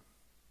garden,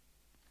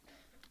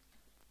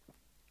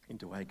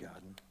 into a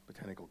garden,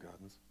 botanical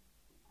gardens,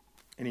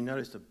 and he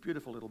noticed a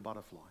beautiful little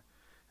butterfly.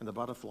 And the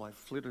butterfly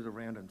flitted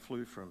around and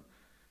flew from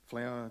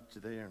flower to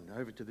there and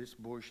over to this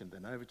bush and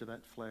then over to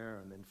that flower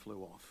and then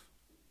flew off.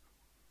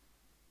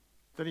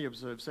 Then he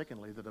observed,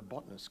 secondly, that a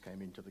botanist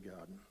came into the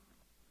garden.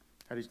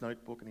 Had his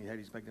notebook and he had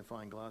his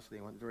magnifying glass and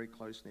he went very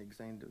close and he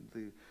examined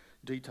the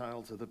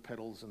details of the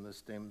petals and the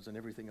stems and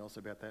everything else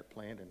about that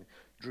plant, and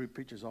drew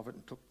pictures of it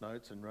and took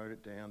notes and wrote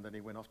it down. Then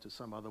he went off to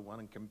some other one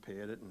and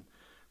compared it and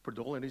put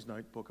it all in his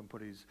notebook and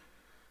put his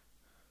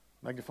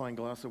magnifying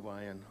glass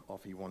away, and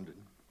off he wandered.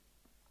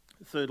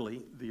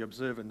 Thirdly, the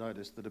observer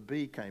noticed that a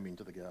bee came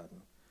into the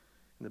garden,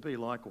 and the bee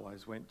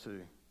likewise went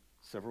to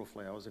several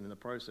flowers, and in the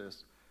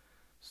process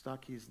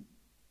stuck his,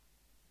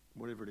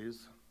 whatever it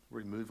is,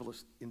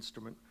 removalist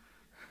instrument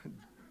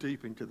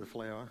deep into the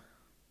flower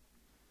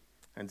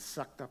and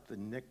sucked up the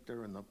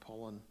nectar and the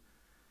pollen.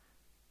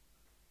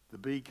 The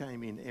bee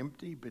came in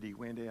empty, but he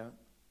went out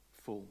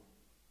full.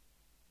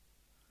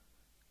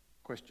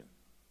 Question: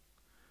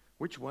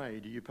 which way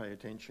do you pay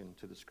attention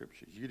to the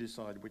scriptures? You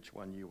decide which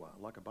one you are.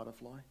 Like a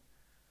butterfly,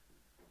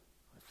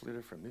 I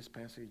flitter from this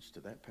passage to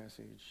that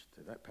passage,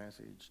 to that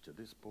passage, to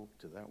this book,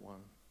 to that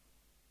one.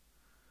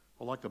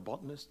 Or like the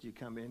botanist, you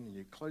come in and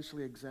you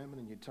closely examine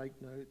and you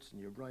take notes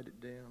and you write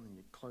it down and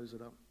you close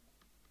it up.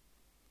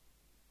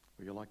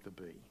 Or you're like the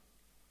bee,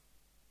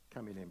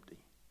 come in empty,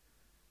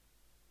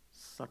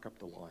 suck up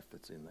the life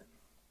that's in that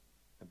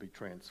and be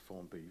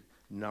transformed, be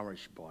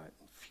nourished by it,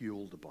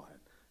 fueled by it,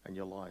 and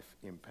your life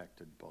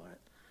impacted by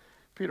it.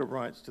 Peter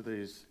writes to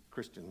these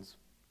Christians,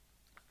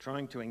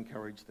 trying to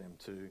encourage them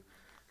to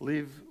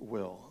live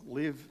well,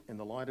 live in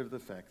the light of the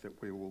fact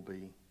that we will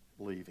be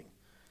leaving.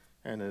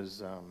 And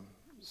as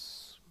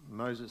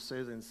Moses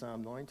says in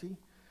Psalm 90,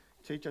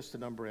 teach us to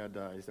number our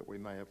days that we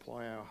may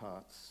apply our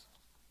hearts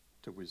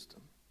to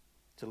wisdom,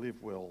 to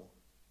live well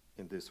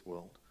in this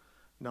world,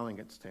 knowing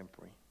it's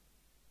temporary,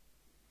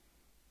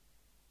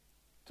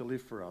 to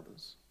live for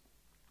others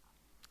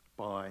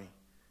by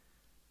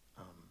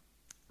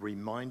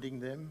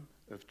reminding them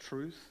of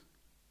truth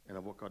and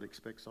of what God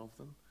expects of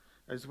them,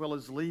 as well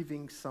as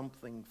leaving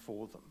something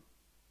for them.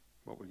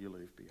 What will you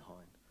leave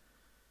behind?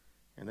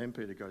 And then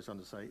Peter goes on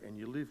to say, and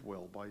you live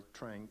well by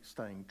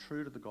staying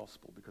true to the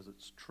gospel, because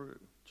it's true.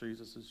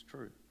 Jesus is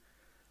true.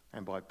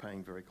 And by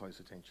paying very close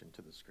attention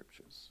to the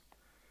scriptures.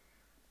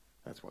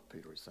 That's what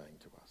Peter is saying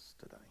to us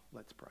today.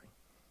 Let's pray.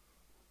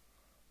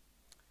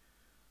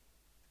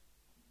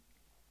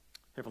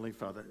 Heavenly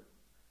Father,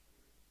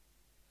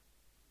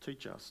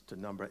 teach us to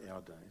number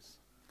our days,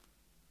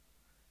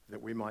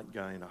 that we might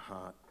gain a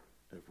heart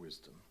of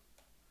wisdom,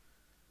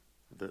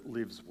 that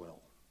lives well,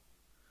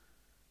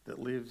 that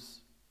lives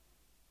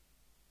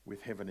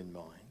with heaven in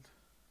mind,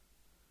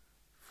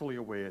 fully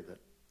aware that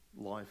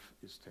life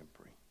is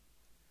temporary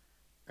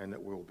and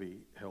that we'll be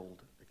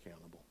held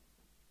accountable.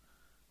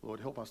 Lord,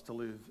 help us to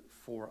live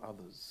for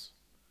others,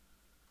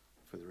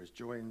 for there is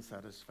joy and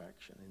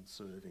satisfaction in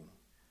serving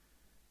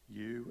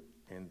you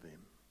and them.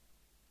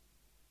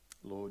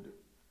 Lord,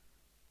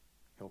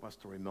 help us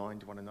to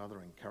remind one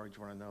another, encourage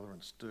one another,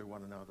 and stir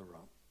one another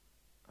up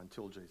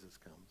until Jesus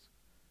comes.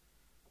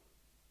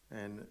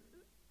 And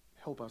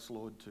help us,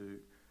 Lord, to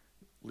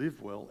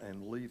live well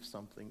and leave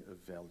something of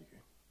value,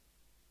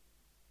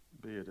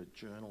 be it a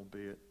journal,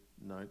 be it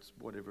notes,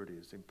 whatever it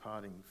is,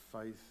 imparting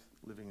faith,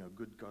 living a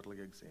good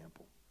godly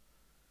example.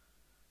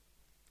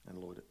 And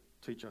Lord,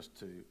 teach us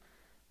to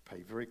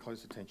pay very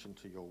close attention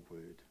to your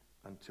word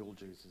until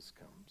Jesus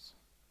comes.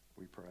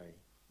 We pray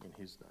in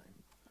his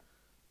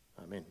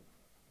name. Amen.